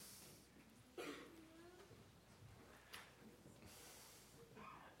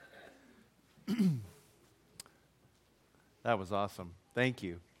That was awesome. Thank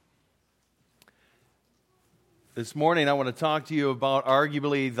you. This morning, I want to talk to you about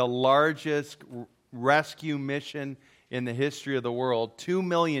arguably the largest rescue mission in the history of the world. 2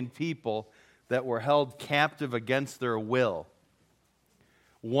 million people that were held captive against their will.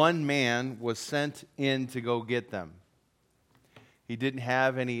 One man was sent in to go get them. He didn't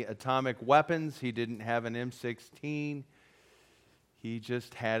have any atomic weapons. He didn't have an M16. He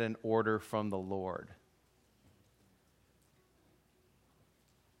just had an order from the Lord.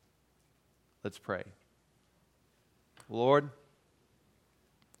 Let's pray. Lord,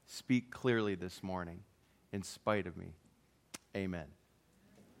 speak clearly this morning in spite of me. Amen.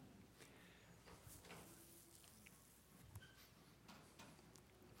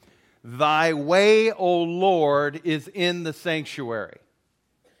 Thy way, O Lord, is in the sanctuary.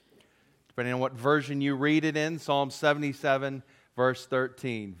 Depending on what version you read it in, Psalm 77, verse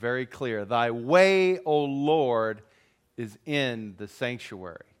 13, very clear. Thy way, O Lord, is in the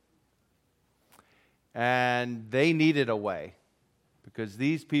sanctuary. And they needed a way because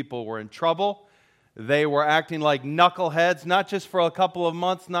these people were in trouble. They were acting like knuckleheads, not just for a couple of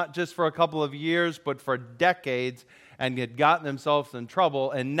months, not just for a couple of years, but for decades, and had gotten themselves in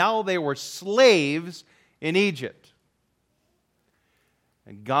trouble. And now they were slaves in Egypt.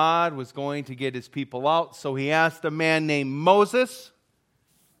 And God was going to get his people out, so he asked a man named Moses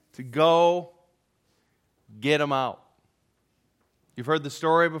to go get them out. You've heard the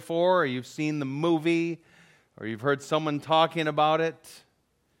story before, or you've seen the movie, or you've heard someone talking about it.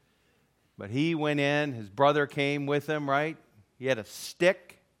 But he went in, his brother came with him, right? He had a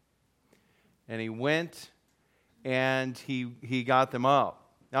stick, and he went, and he got them out.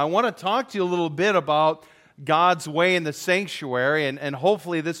 Now, I want to talk to you a little bit about God's way in the sanctuary, and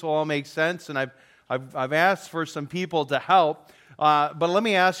hopefully this will all make sense, and I've asked for some people to help, but let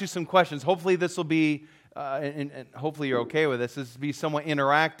me ask you some questions. Hopefully this will be and hopefully you're okay with this. This will be somewhat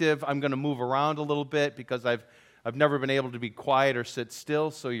interactive. I'm going to move around a little bit because I've never been able to be quiet or sit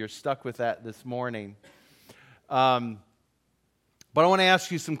still, so you're stuck with that this morning. But I want to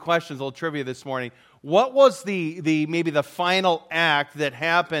ask you some questions, a little trivia this morning. What was the maybe the final act that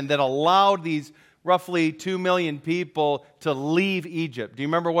happened that allowed these roughly 2 million people to leave Egypt? Do you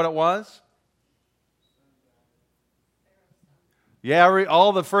remember what it was? Yeah,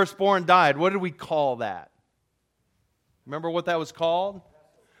 all the firstborn died. What did we call that? Remember what that was called?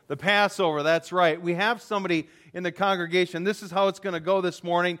 The Passover, that's right. We have somebody in the congregation. This is how it's going to go this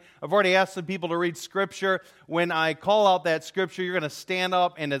morning. I've already asked some people to read Scripture. When I call out that Scripture, you're going to stand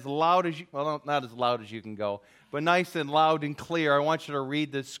up and as loud as you, well, not as loud as you can go, but nice and loud and clear. I want you to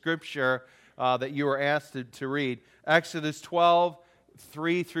read the Scripture that you were asked to read. Exodus 12,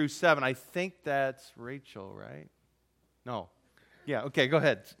 3 through 7. I think that's Rachel, right? No. Yeah, okay, go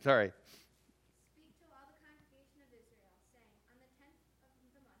ahead. Sorry. Speak to all the congregation of Israel, saying, on the 10th of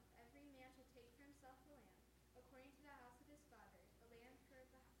the month, every man shall take for himself a lamb, according to the house of his fathers, a lamb for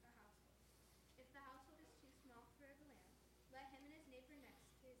a household. If the household is too small for the lamb, let him and his neighbor next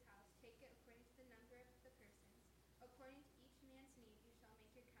to his house take it according to the number of the persons. According to each man's need, you shall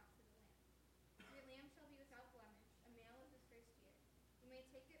make your count for the lamb. Your lamb shall be without blemish, a male of the first year. You may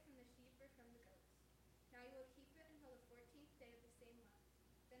take it from the sheep or from the goats. Now you will keep it until the 14th day of the same month.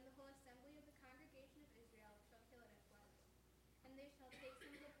 Then the whole assembly of the congregation of Israel shall kill it as blemish. And they shall take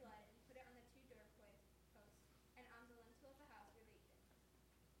some of the blood and put it on the 2 doorposts and on the lintel of the house where they eat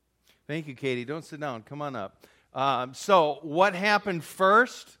it. Thank you, Katie. Don't sit down. Come on up. So what happened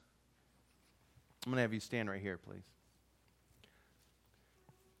first? I'm going to have you stand right here, please.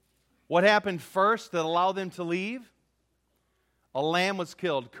 What happened first that allowed them to leave? A lamb was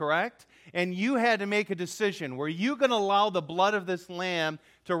killed, correct? And you had to make a decision. Were you going to allow the blood of this lamb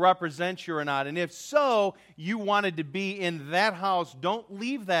to represent you or not? And if so, you wanted to be in that house. Don't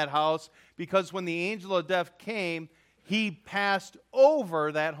leave that house, because when the angel of death came, he passed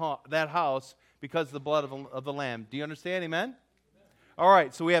over that house because of the blood of the lamb. Do you understand? Amen? All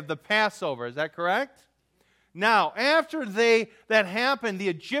right, so we have the Passover. Is that correct? Now, after that happened, the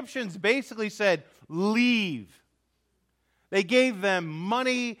Egyptians basically said, leave. They gave them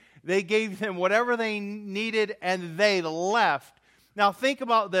money, they gave them whatever they needed, and they left. Now think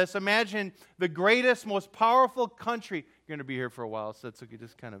about this. Imagine the greatest, most powerful country. You're going to be here for a while, so it's okay.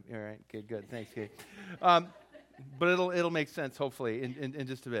 Just kind of, all right, okay, good. Thanks, Kate. But it'll make sense, hopefully, in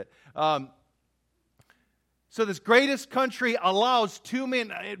just a bit. So this greatest country allows 2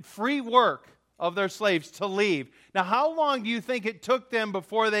 men free work of their slaves to leave. Now, how long do you think it took them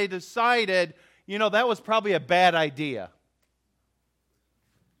before they decided, that was probably a bad idea?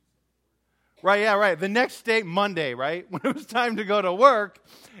 Right, yeah, right. The next day, Monday, right, when it was time to go to work,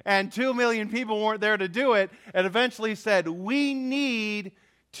 and 2 million people weren't there to do it, and eventually said, we need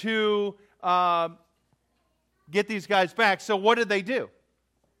to get these guys back. So what did they do?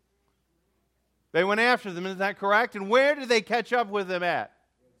 They went after them, isn't that correct? And where did they catch up with them at?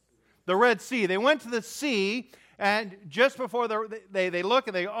 The Red Sea. They went to the sea, and just before they look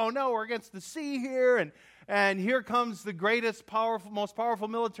and they go, oh no, we're against the sea here, and here comes the greatest, most powerful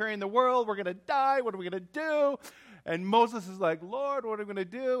military in the world. We're going to die. What are we going to do? And Moses is like, Lord, what are we going to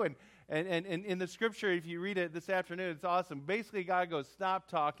do? And in the scripture, if you read it this afternoon, it's awesome. Basically, God goes, stop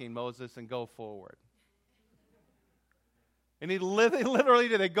talking, Moses, and go forward. And they literally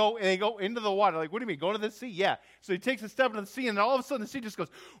did. They go into the water. Like, what do you mean? Go to the sea? Yeah. So he takes a step into the sea, and then all of a sudden the sea just goes,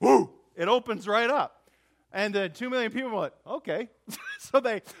 whoo! It opens right up. And 2 million people were like, okay. So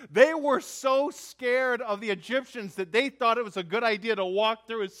they were so scared of the Egyptians that they thought it was a good idea to walk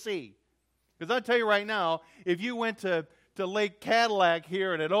through a sea. Because I'll tell you right now, if you went to Lake Cadillac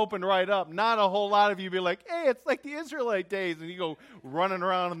here and it opened right up, not a whole lot of you would be like, hey, it's like the Israelite days, and you go running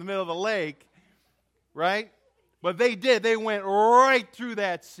around in the middle of the lake, right? But they did. They went right through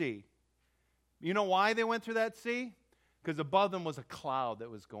that sea. You know why they went through that sea? Because above them was a cloud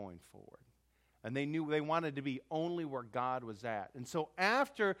that was going forward. And they knew they wanted to be only where God was at. And so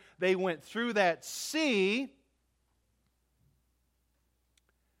after they went through that sea,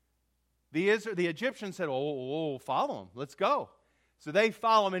 the Egyptians said, oh, follow him. Let's go. So they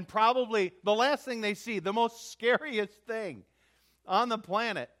follow him. And probably the last thing they see, the most scariest thing on the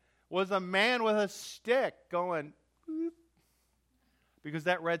planet, was a man with a stick going, whoop, because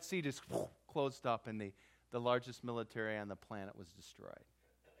that Red Sea just closed up and the largest military on the planet was destroyed.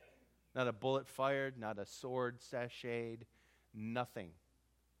 Not a bullet fired, not a sword sashayed, nothing.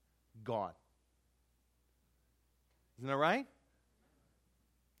 Gone. Isn't that right?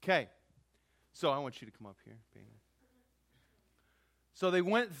 Okay. So I want you to come up here. So they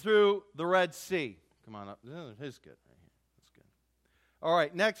went through the Red Sea. Come on up. This is good right here. That's good. All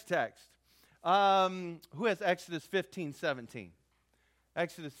right, next text. Who has Exodus 15:17?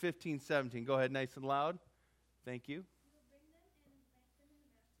 Exodus 15:17. Go ahead, nice and loud. Thank you.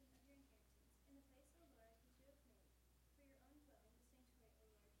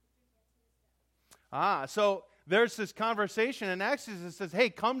 So there's this conversation in Exodus that says, hey,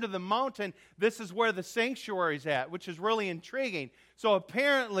 come to the mountain. This is where the sanctuary's at, which is really intriguing. So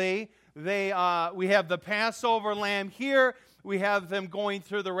apparently, we have the Passover lamb here. We have them going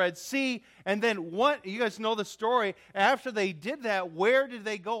through the Red Sea. And then what? You guys know the story. After they did that, where did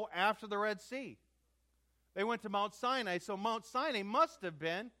they go after the Red Sea? They went to Mount Sinai. So Mount Sinai must have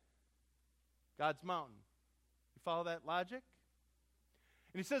been God's mountain. You follow that logic?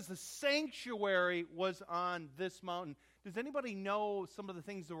 And he says the sanctuary was on this mountain. Does anybody know some of the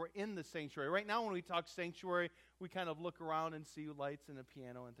things that were in the sanctuary? Right now when we talk sanctuary, we kind of look around and see lights and a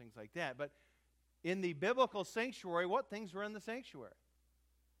piano and things like that. But in the biblical sanctuary, what things were in the sanctuary?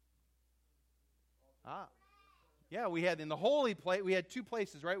 Yeah, we had in the holy place, we had two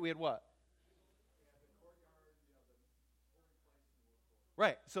places, right? We had what?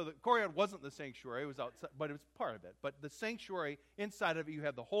 Right, so the courtyard wasn't the sanctuary, it was outside, but it was part of it. But the sanctuary, inside of it, you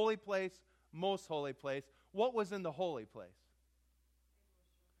had the holy place, most holy place. What was in the holy place?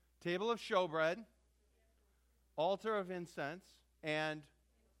 Table of showbread, altar of incense, and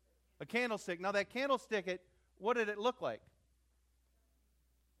a candlestick. Now that candlestick, what did it look like?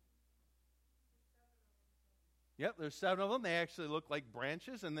 Yep, there's 7 of them. They actually look like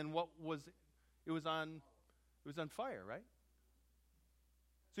branches, and then it was on fire, right?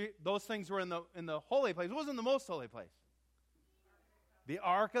 So those things were in the holy place. What was in the most holy place? The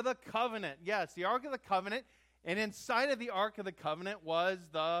Ark of the Covenant. Yes, the Ark of the Covenant. And inside of the Ark of the Covenant was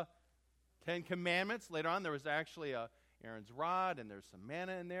the 10 Commandments. Later on, there was actually Aaron's rod, and there's some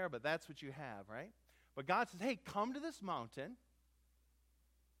manna in there, but that's what you have, right? But God says, hey, come to this mountain,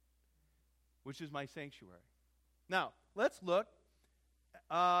 which is my sanctuary. Now, let's look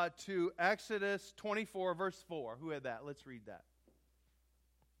to Exodus 24, verse 4. Who had that? Let's read that.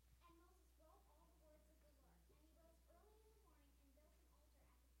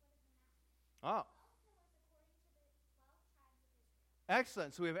 Oh.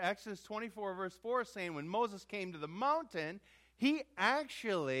 Excellent. So we have Exodus 24, verse 4 saying when Moses came to the mountain, he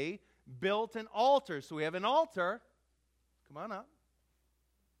actually built an altar. So we have an altar. Come on up.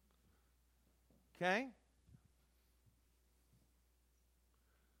 Okay.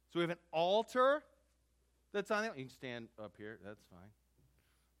 So we have an altar that's on it. You can stand up here. That's fine.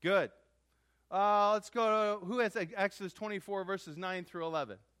 Good. Let's go to, who has Exodus 24, verses 9 through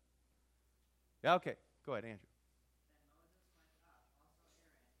 11? Yeah, okay. Go ahead, Andrew.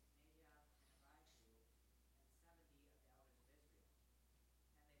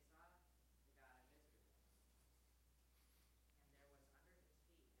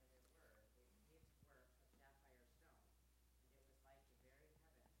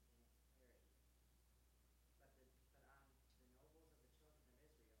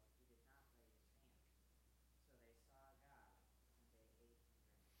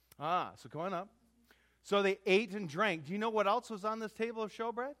 So come on up. So they ate and drank. Do you know what else was on this table of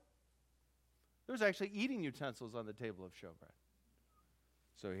showbread? There was actually eating utensils on the table of showbread.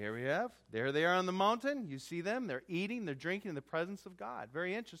 So here we have, there they are on the mountain. You see them. They're eating, they're drinking in the presence of God.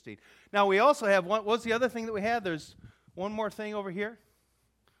 Very interesting. Now we also have, what's the other thing that we had? There's one more thing over here.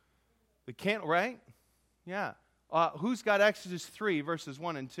 The can't, right? Yeah. Who's got Exodus 3, verses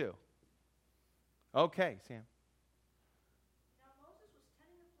 1 and 2? Okay, Sam. Now Moses was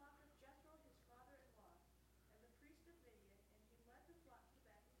tending the flock of Jethro, his father-in-law, and the priest of Midian, and he led the flock to the back of the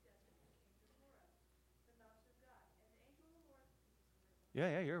desert and came to Horeb, the mountain of God. And the angel of the Lord,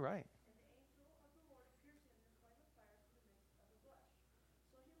 Yeah, you're right. and the angel of the Lord appeared to him in a flame of fire from the midst of a bush.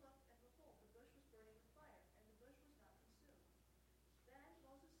 So he looked, and behold, the bush was burning with fire, and the bush was not consumed. Then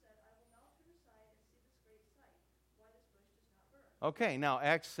Moses said, I will now turn aside and see this great sight, why this bush does not burn. Okay, now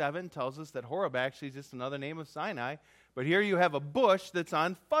Acts 7 tells us that Horeb actually is just another name of Sinai, but here you have a bush that's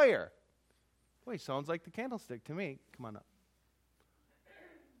on fire. Boy, sounds like the candlestick to me. Come on up.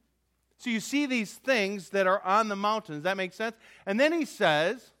 So you see these things that are on the mountain. Does that make sense? And then he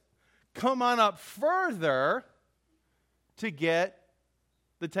says, come on up further to get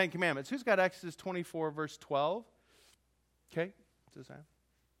the Ten Commandments. Who's got Exodus 24, verse 12? Okay, what's this at? Then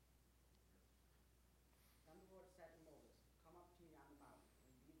the Lord said to Moses, come up to me on the mountain,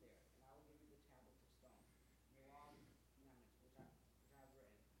 and be there, and I will give you the tablets of stone, and the law and commandments which I have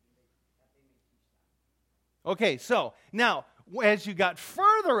written, that they may teach them. Okay, so now, as you got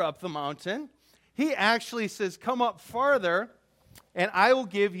further up the mountain, he actually says, come up farther, and I will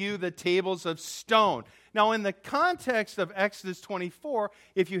give you the tables of stone. Now, in the context of Exodus 24,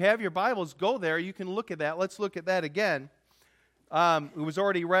 if you have your Bibles, go there. You can look at that. Let's look at that again. It was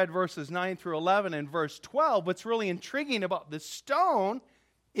already read verses 9 through 11 and verse 12. What's really intriguing about the stone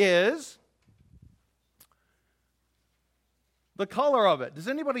is the color of it. Does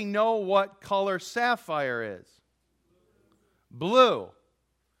anybody know what color sapphire is? Blue.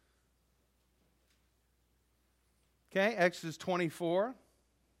 Okay, Exodus 24.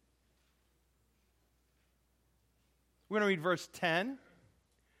 We're going to read verse 10.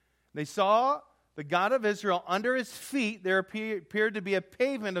 They saw the God of Israel under his feet. There appeared to be a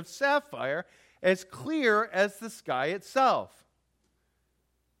pavement of sapphire as clear as the sky itself.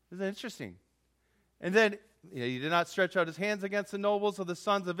 Isn't that interesting? And then he did not stretch out his hands against the nobles of the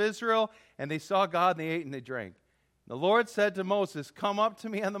sons of Israel, and they saw God, and they ate and they drank. The Lord said to Moses, come up to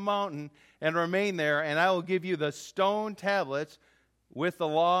me on the mountain and remain there, and I will give you the stone tablets with the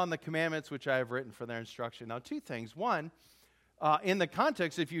law and the commandments which I have written for their instruction. Now, two things. One, in the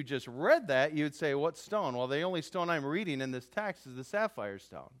context, if you just read that, you would say, what stone? Well, the only stone I'm reading in this text is the sapphire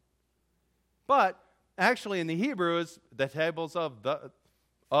stone. But actually in the Hebrew is the tables of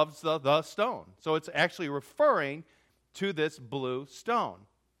the stone. So it's actually referring to this blue stone.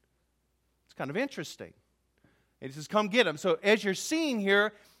 It's kind of interesting. It says, come get them. So as you're seeing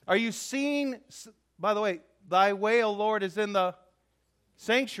here, are you seeing, by the way, thy way, O Lord, is in the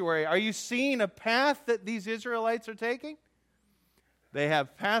sanctuary. Are you seeing a path that these Israelites are taking? They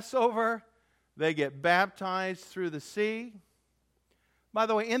have Passover. They get baptized through the sea. By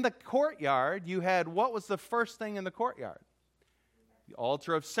the way, in the courtyard, you had, what was the first thing in the courtyard? The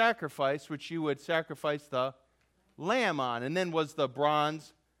altar of sacrifice, which you would sacrifice the lamb on. And then was the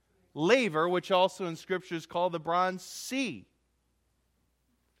bronze laver, which also in Scripture is called the bronze sea.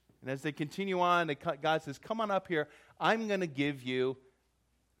 And as they continue on, God says, come on up here. I'm going to give you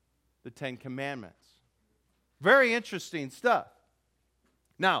the Ten Commandments. Very interesting stuff.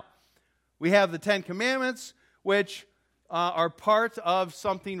 Now, we have the Ten Commandments, which are part of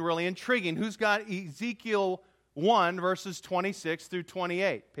something really intriguing. Who's got Ezekiel 1, verses 26 through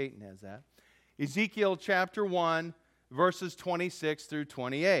 28? Peyton has that. Ezekiel chapter 1, verses 26 through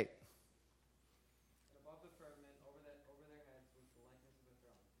 28.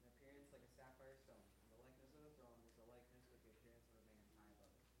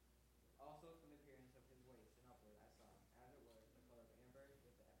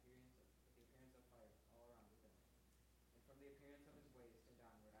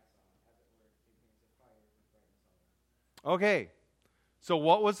 Okay, so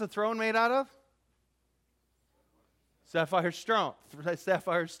what was the throne made out of? Sapphire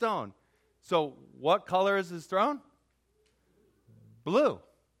stone. So what color is his throne? Blue.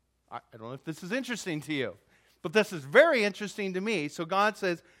 I don't know if this is interesting to you, but this is very interesting to me. So God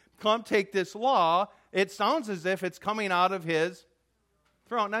says, come take this law. It sounds as if it's coming out of his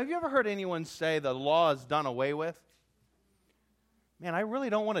throne. Now, have you ever heard anyone say the law is done away with? Man, I really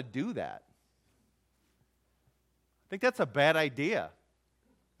don't want to do that. I think that's a bad idea.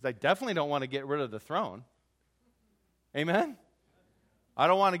 Because I definitely don't want to get rid of the throne. Amen? I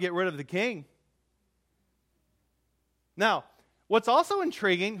don't want to get rid of the king. Now, what's also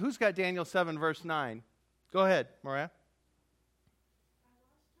intriguing, who's got Daniel 7, verse 9? Go ahead, Mariah.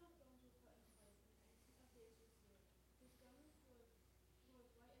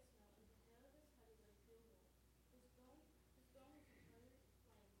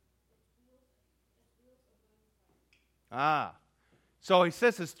 Ah. So he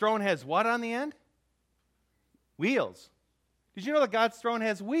says his throne has what on the end? Wheels. Did you know that God's throne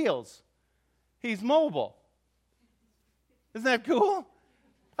has wheels? He's mobile. Isn't that cool?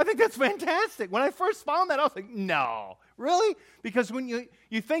 I think that's fantastic. When I first found that, I was like, no, really? Because when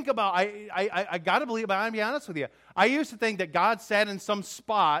you think about, I got to believe, but I'm going to be honest with you. I used to think that God sat in some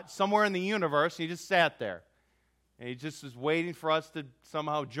spot somewhere in the universe, and he just sat there. And he just was waiting for us to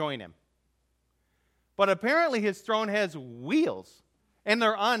somehow join him. But apparently his throne has wheels, and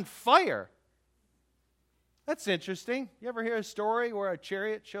they're on fire. That's interesting. You ever hear a story where a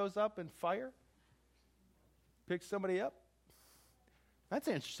chariot shows up in fire? Picks somebody up? That's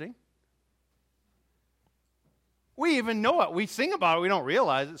interesting. We even know it. We sing about it. We don't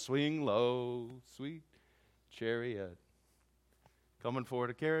realize it. Swing low, sweet chariot, coming forward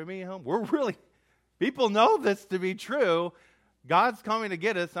to carry me home. People know this to be true. God's coming to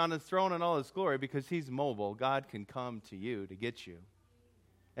get us on his throne in all his glory because he's mobile. God can come to you to get you.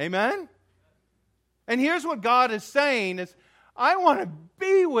 Amen? And here's what God is saying is, I want to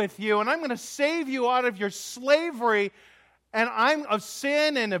be with you, and I'm going to save you out of your slavery and I'm of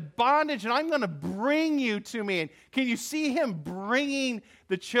sin and of bondage, and I'm going to bring you to me. And can you see him bringing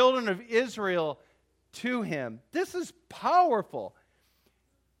the children of Israel to him? This is powerful.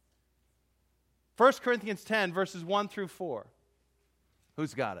 1 Corinthians 10, verses 1 through 4.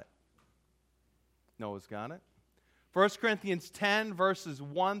 Who's got it? Noah's got it. 1 Corinthians 10, verses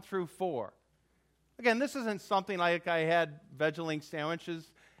 1 through 4. Again, this isn't something like I had veggie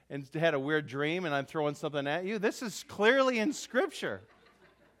sandwiches and had a weird dream and I'm throwing something at you. This is clearly in Scripture.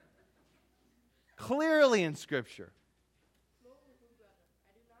 Clearly in Scripture.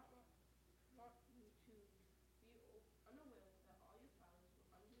 I do not want you to be unaware that all your fathers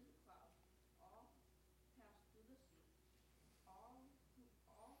were under the cloud, all passed through the sea, all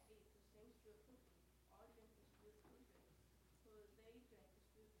ate the same spiritual food, all drank the spiritual drink, for they drank the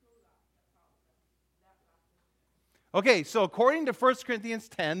spiritual rock that followed them. That rock was death. Okay, so according to 1 Corinthians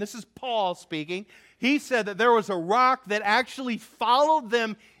 10, this is Paul speaking. He said that there was a rock that actually followed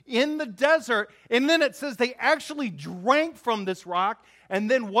them in the desert. And then it says they actually drank from this rock. And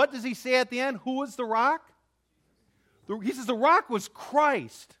then what does he say at the end? Who was the rock? He says the rock was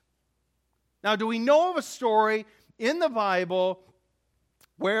Christ. Now, do we know of a story in the Bible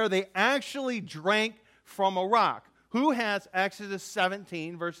where they actually drank from a rock? Who has Exodus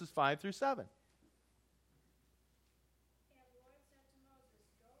 17, verses 5 through 7?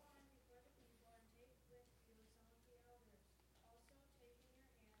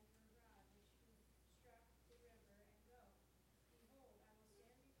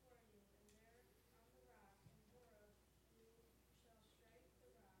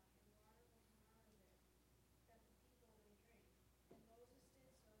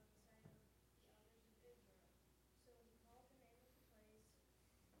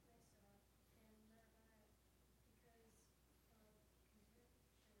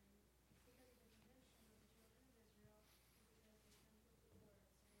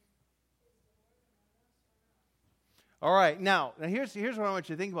 All right, now here's what I want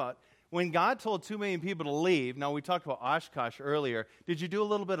you to think about. When God told 2 million people to leave, now we talked about Oshkosh earlier. Did you do a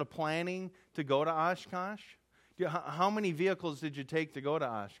little bit of planning to go to Oshkosh? How many vehicles did you take to go to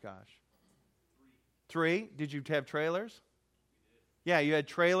Oshkosh? 3. Did you have trailers? Yeah, you had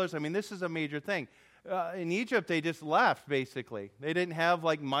trailers. I mean, this is a major thing. In Egypt, they just left, basically. They didn't have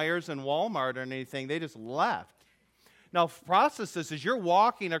like Myers and Walmart or anything. They just left. Now, process this as you're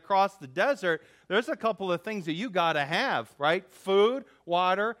walking across the desert, there's a couple of things that you got to have, right? Food,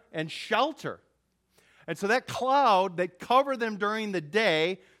 water, and shelter. And so that cloud that covered them during the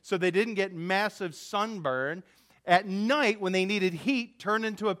day so they didn't get massive sunburn, at night when they needed heat, turned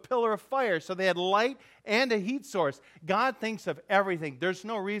into a pillar of fire. So they had light and a heat source. God thinks of everything. There's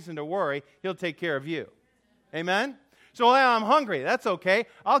no reason to worry. He'll take care of you. Amen? So I'm hungry. That's okay.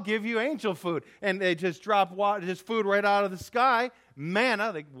 I'll give you angel food. And they just drop water, just food right out of the sky.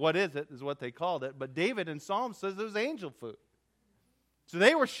 Manna, what is it, is what they called it. But David in Psalm says it was angel food. So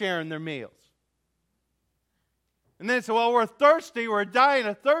they were sharing their meals. And then they said, well, we're thirsty. We're dying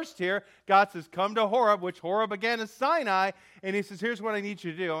of thirst here. God says, come to Horeb, which Horeb again is Sinai. And he says, here's what I need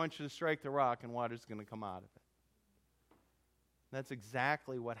you to do. I want you to strike the rock and water's going to come out of it. That's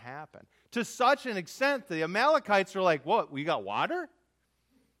exactly what happened. To such an extent, the Amalekites are like, what, we got water?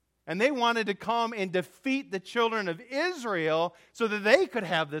 And they wanted to come and defeat the children of Israel so that they could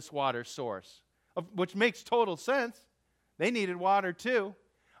have this water source, which makes total sense. They needed water too.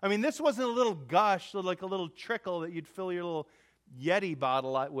 I mean, this wasn't a little gush, like a little trickle that you'd fill your little Yeti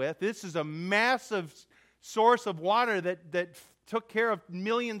bottle with. This is a massive source of water that took care of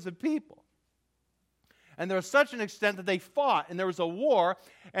millions of people. And there was such an extent that they fought, and there was a war.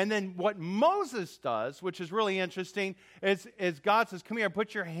 And then what Moses does, which is really interesting, is God says, come here,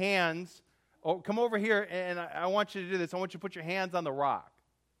 put your hands, come over here, and I want you to do this. I want you to put your hands on the rock.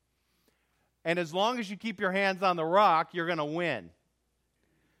 And as long as you keep your hands on the rock, you're going to win.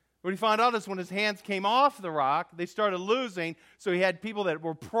 What he found out is when his hands came off the rock, they started losing. So he had people that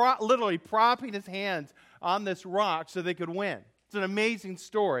were literally propping his hands on this rock so they could win. It's an amazing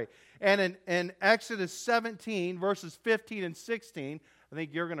story. And in Exodus 17, verses 15 and 16, I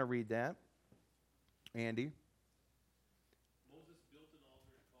think you're going to read that, Andy. Moses built an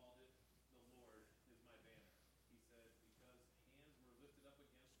altar and called it, "The Lord is my banner." He said, "Because hands were lifted up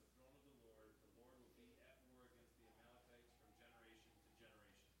against the throne of the Lord will be at war against the Amalekites from generation to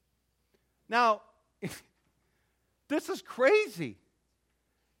generation." Now, this is crazy.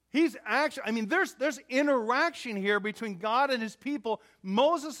 He's actually, there's interaction here between God and his people.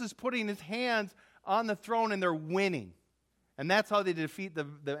 Moses is putting his hands on the throne and they're winning. And that's how they defeat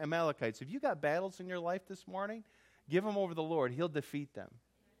the Amalekites. If you got battles in your life this morning, give them over to the Lord. He'll defeat them.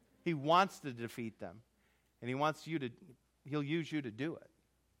 He wants to defeat them. And he'll use you to do it.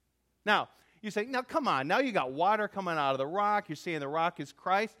 Now, you say, now come on. Now you got water coming out of the rock. You're saying the rock is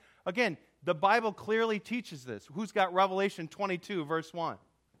Christ. Again, the Bible clearly teaches this. Who's got Revelation 22, verse 1?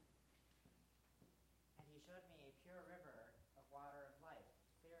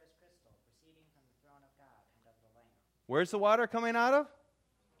 Where's the water coming out of?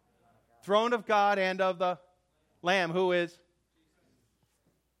 Throne of God and of the Lamb, who is?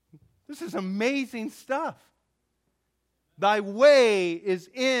 This is amazing stuff. Thy way is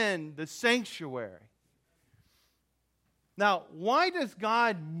in the sanctuary. Now, why does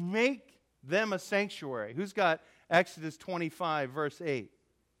God make them a sanctuary? Who's got Exodus 25, verse 8?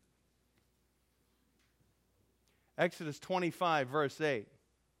 Exodus 25, verse 8.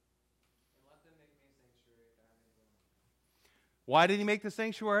 Why did he make the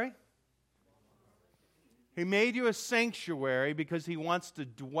sanctuary? He made you a sanctuary because he wants to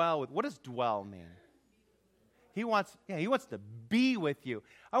dwell with. What does dwell mean? He wants to be with you.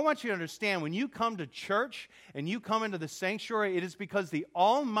 I want you to understand, when you come to church and you come into the sanctuary, it is because the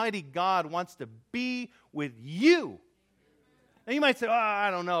Almighty God wants to be with you. And you might say,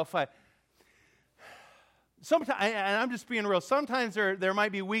 I don't know if I... Sometimes, and I'm just being real, sometimes there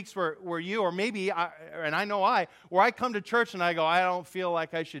might be weeks where you, or maybe, where I come to church and I go, I don't feel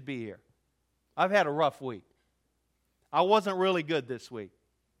like I should be here. I've had a rough week. I wasn't really good this week.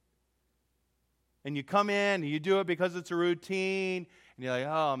 And you come in and you do it because it's a routine, and you're like,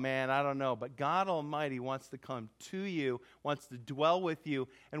 oh man, I don't know. But God Almighty wants to come to you, wants to dwell with you,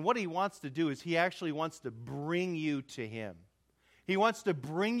 and what he wants to do is he actually wants to bring you to him. He wants to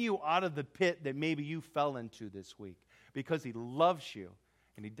bring you out of the pit that maybe you fell into this week because he loves you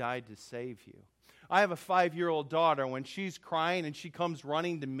and he died to save you. I have a 5-year-old daughter. When she's crying and she comes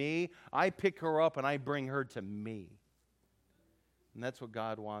running to me, I pick her up and I bring her to me. And that's what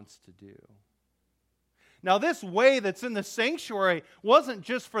God wants to do. Now, this way that's in the sanctuary wasn't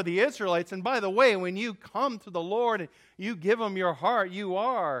just for the Israelites. And by the way, when you come to the Lord and you give him your heart, you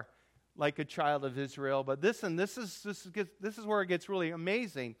are like a child of Israel. But this is where it gets really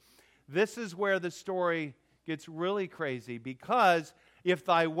amazing. This is where the story gets really crazy, because if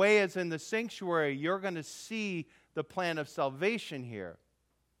thy way is in the sanctuary, you're going to see the plan of salvation here.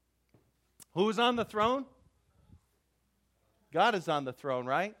 Who's on the throne? God is on the throne,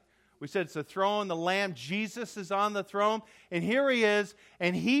 right? We said it's the throne, the Lamb. Jesus is on the throne. And here he is,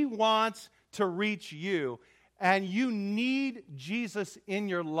 and he wants to reach you. And you need Jesus in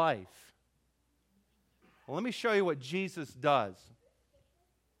your life. Well, let me show you what Jesus does.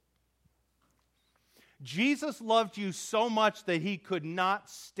 Jesus loved you so much that he could not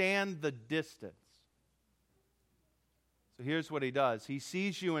stand the distance. So here's what he does. He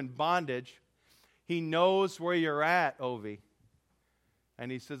sees you in bondage. He knows where you're at, Ovi.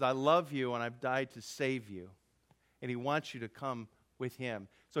 And he says, I love you and I've died to save you. And he wants you to come with him.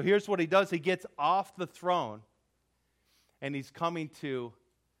 So here's what he does. He gets off the throne and he's coming to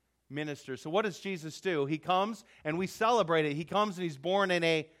minister. So what does Jesus do? He comes and we celebrate it. He comes and he's born in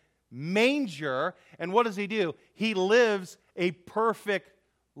a manger. And what does he do? He lives a perfect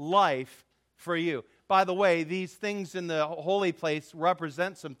life for you. By the way, these things in the holy place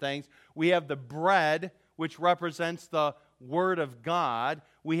represent some things. We have the bread, which represents the Word of God.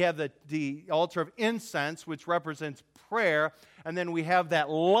 we have the altar of incense, which represents prayer, and then we have that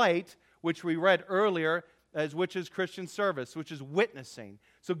light, which we read earlier, which is Christian service, which is witnessing.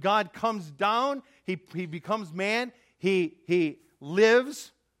 So God comes down, He becomes man, He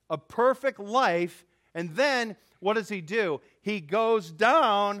lives a perfect life, and then what does He do? He goes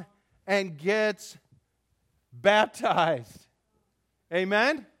down and gets baptized.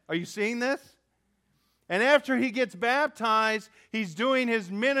 Amen? Are you seeing this? And after He gets baptized, He's doing His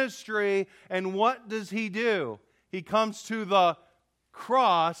ministry, and what does He do? He comes to the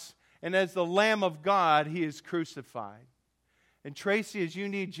cross, and as the Lamb of God, He is crucified. And Tracy, as you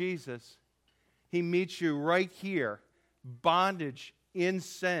need Jesus, He meets you right here, bondage in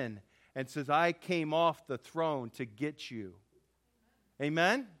sin, and says, I came off the throne to get you.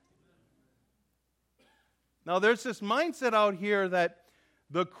 Amen? Now, there's this mindset out here that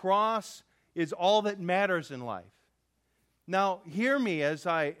the cross is all that matters in life. Now, hear me as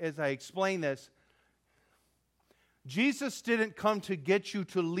I explain this. Jesus didn't come to get you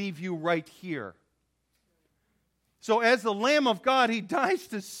to leave you right here. So as the Lamb of God, He dies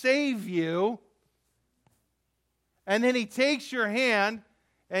to save you. And then He takes your hand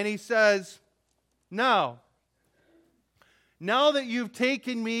and He says, now that you've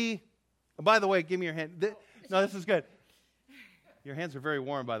taken me, by the way, give me your hand. No, this is good. Your hands are very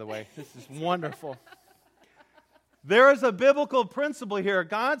warm, by the way. This is wonderful. There is a biblical principle here.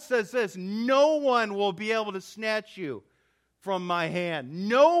 God says this, no one will be able to snatch you from my hand.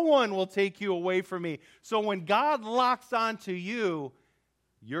 No one will take you away from me. So when God locks onto you,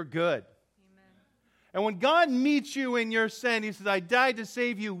 you're good. Amen. And when God meets you in your sin, He says, I died to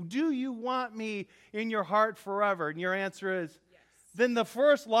save you. Do you want me in your heart forever? And your answer is, Yes. Then the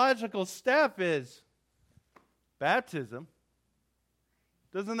first logical step is baptism.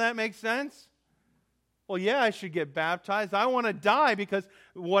 Doesn't that make sense? Well, yeah, I should get baptized. I want to die because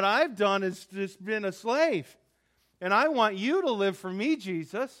what I've done is just been a slave. And I want you to live for me,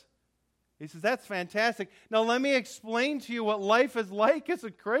 Jesus. He says, that's fantastic. Now, let me explain to you what life is like as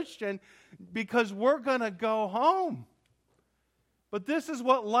a Christian, because we're going to go home. But this is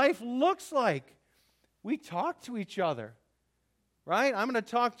what life looks like. We talk to each other, right? I'm going to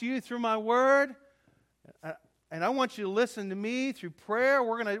talk to you through my word. And I want you to listen to me through prayer.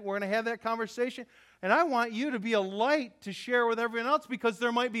 We're going to have that conversation. And I want you to be a light to share with everyone else, because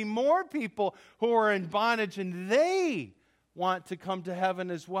there might be more people who are in bondage and they want to come to heaven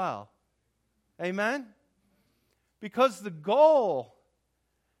as well. Amen? Because the goal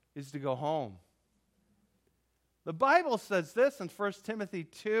is to go home. The Bible says this in 1 Timothy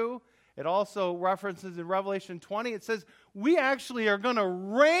 2. It also references in Revelation 20. It says, we actually are going to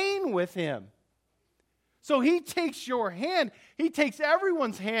reign with Him. So He takes your hand, He takes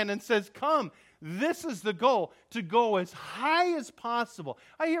everyone's hand and says, come, this is the goal, to go as high as possible.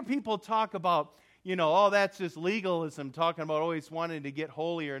 I hear people talk about, that's just legalism, talking about always wanting to get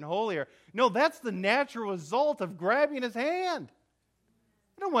holier and holier. No, that's the natural result of grabbing His hand.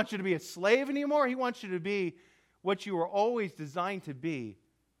 He don't want you to be a slave anymore. He wants you to be what you were always designed to be,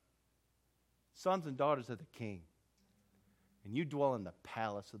 sons and daughters of the King. And you dwell in the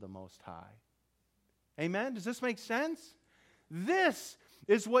palace of the Most High. Amen? Does this make sense? This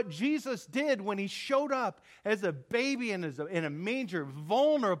is what Jesus did when He showed up as a baby in a manger,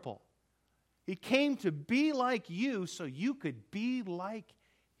 vulnerable. He came to be like you so you could be like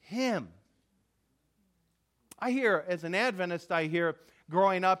Him. I hear, as an Adventist,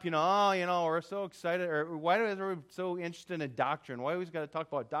 growing up, we're so excited, or why are we so interested in doctrine? Why always got to talk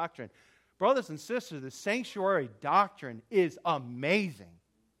about doctrine? Brothers and sisters, the sanctuary doctrine is amazing.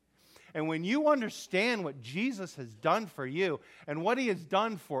 And when you understand what Jesus has done for you and what He has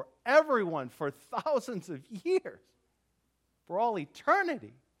done for everyone for thousands of years, for all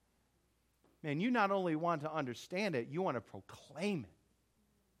eternity, man, you not only want to understand it, you want to proclaim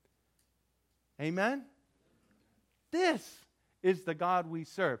it. Amen? This is the God we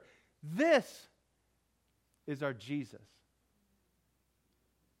serve. This is our Jesus.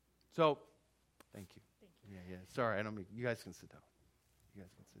 So, thank you. Yeah. Sorry, I don't mean, you guys can sit down. You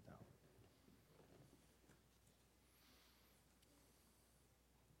guys can sit down.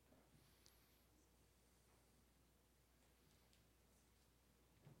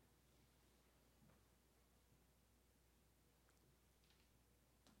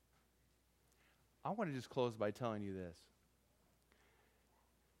 I want to just close by telling you this.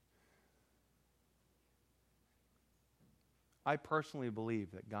 I personally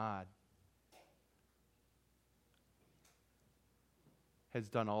believe that God has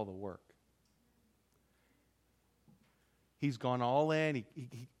done all the work. He's gone all in.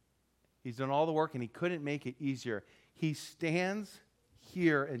 He's done all the work, and He couldn't make it easier. He stands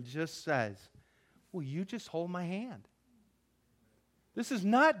here and just says, will you just hold my hand? This is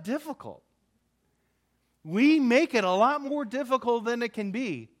not difficult. We make it a lot more difficult than it can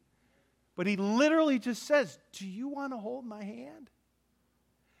be. But he literally just says, do you want to hold my hand?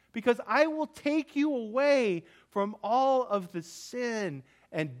 Because I will take you away from all of the sin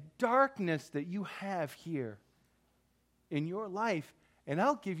and darkness that you have here in your life, and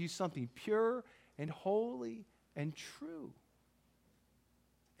I'll give you something pure and holy and true.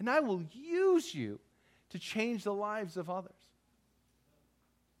 And I will use you to change the lives of others.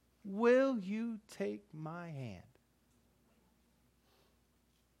 Will you take my hand?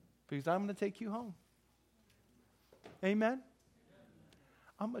 Because I'm going to take you home. Amen?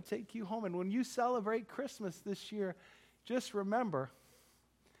 I'm going to take you home. And when you celebrate Christmas this year, just remember,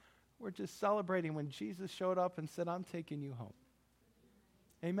 we're just celebrating when Jesus showed up and said, I'm taking you home.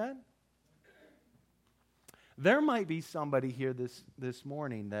 Amen? There might be somebody here this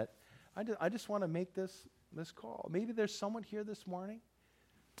morning that I just want to make this call. Maybe there's someone here this morning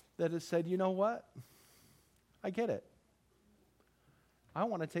that has said, you know what? I get it. I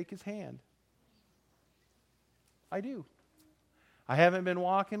want to take his hand. I do. I haven't been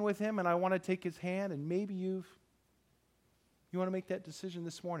walking with him, and I want to take his hand, and maybe you want to make that decision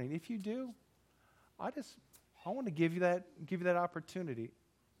this morning. If you do, I want to give you that opportunity.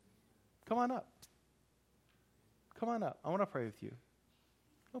 Come on up. Come on up. I want to pray with you.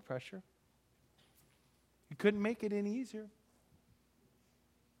 No pressure. You couldn't make it any easier.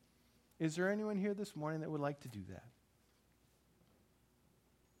 Is there anyone here this morning that would like to do that?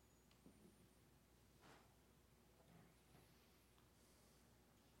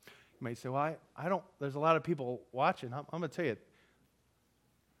 You might say, well, I don't, there's a lot of people watching. I'm going to tell you,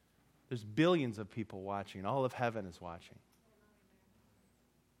 there's billions of people watching. All of heaven is watching.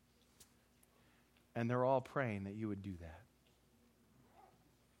 And they're all praying that you would do that.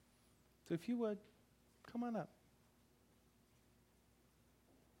 So if you would, come on up.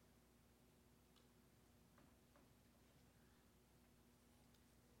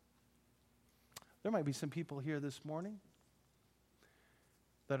 There might be some people here this morning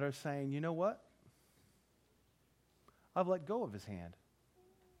that are saying, you know what? I've let go of his hand.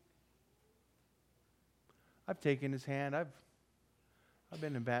 I've taken his hand. I've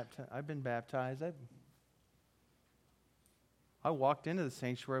been baptized. I walked into the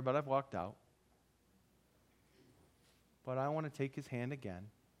sanctuary, but I've walked out. But I want to take his hand again.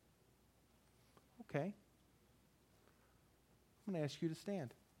 Okay. I'm going to ask you to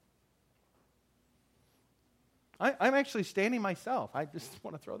stand. I'm actually standing myself. I just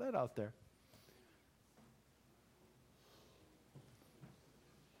want to throw that out there.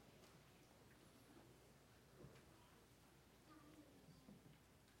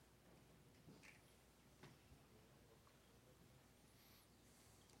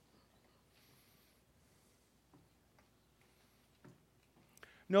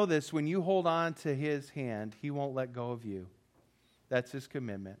 Know this, when you hold on to his hand, he won't let go of you. That's his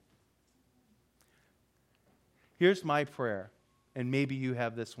commitment. Here's my prayer, and maybe you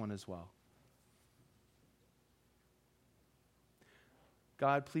have this one as well.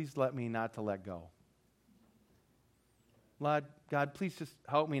 God, please let me not to let go. God, please just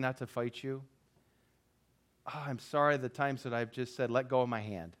help me not to fight you. Oh, I'm sorry the times that I've just said, let go of my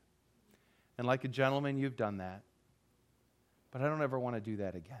hand. And like a gentleman, you've done that. But I don't ever want to do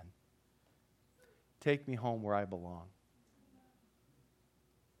that again. Take me home where I belong.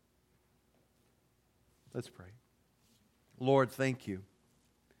 Let's pray. Lord, thank you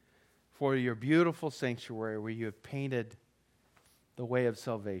for your beautiful sanctuary where you have painted the way of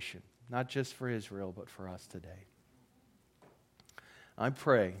salvation, not just for Israel, but for us today. I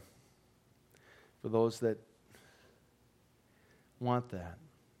pray for those that want that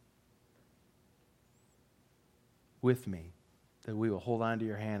with me, that we will hold on to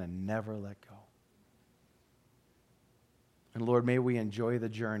your hand and never let go. And Lord, may we enjoy the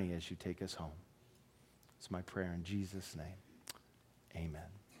journey as you take us home. It's my prayer in Jesus' name.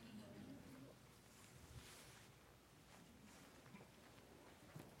 Amen.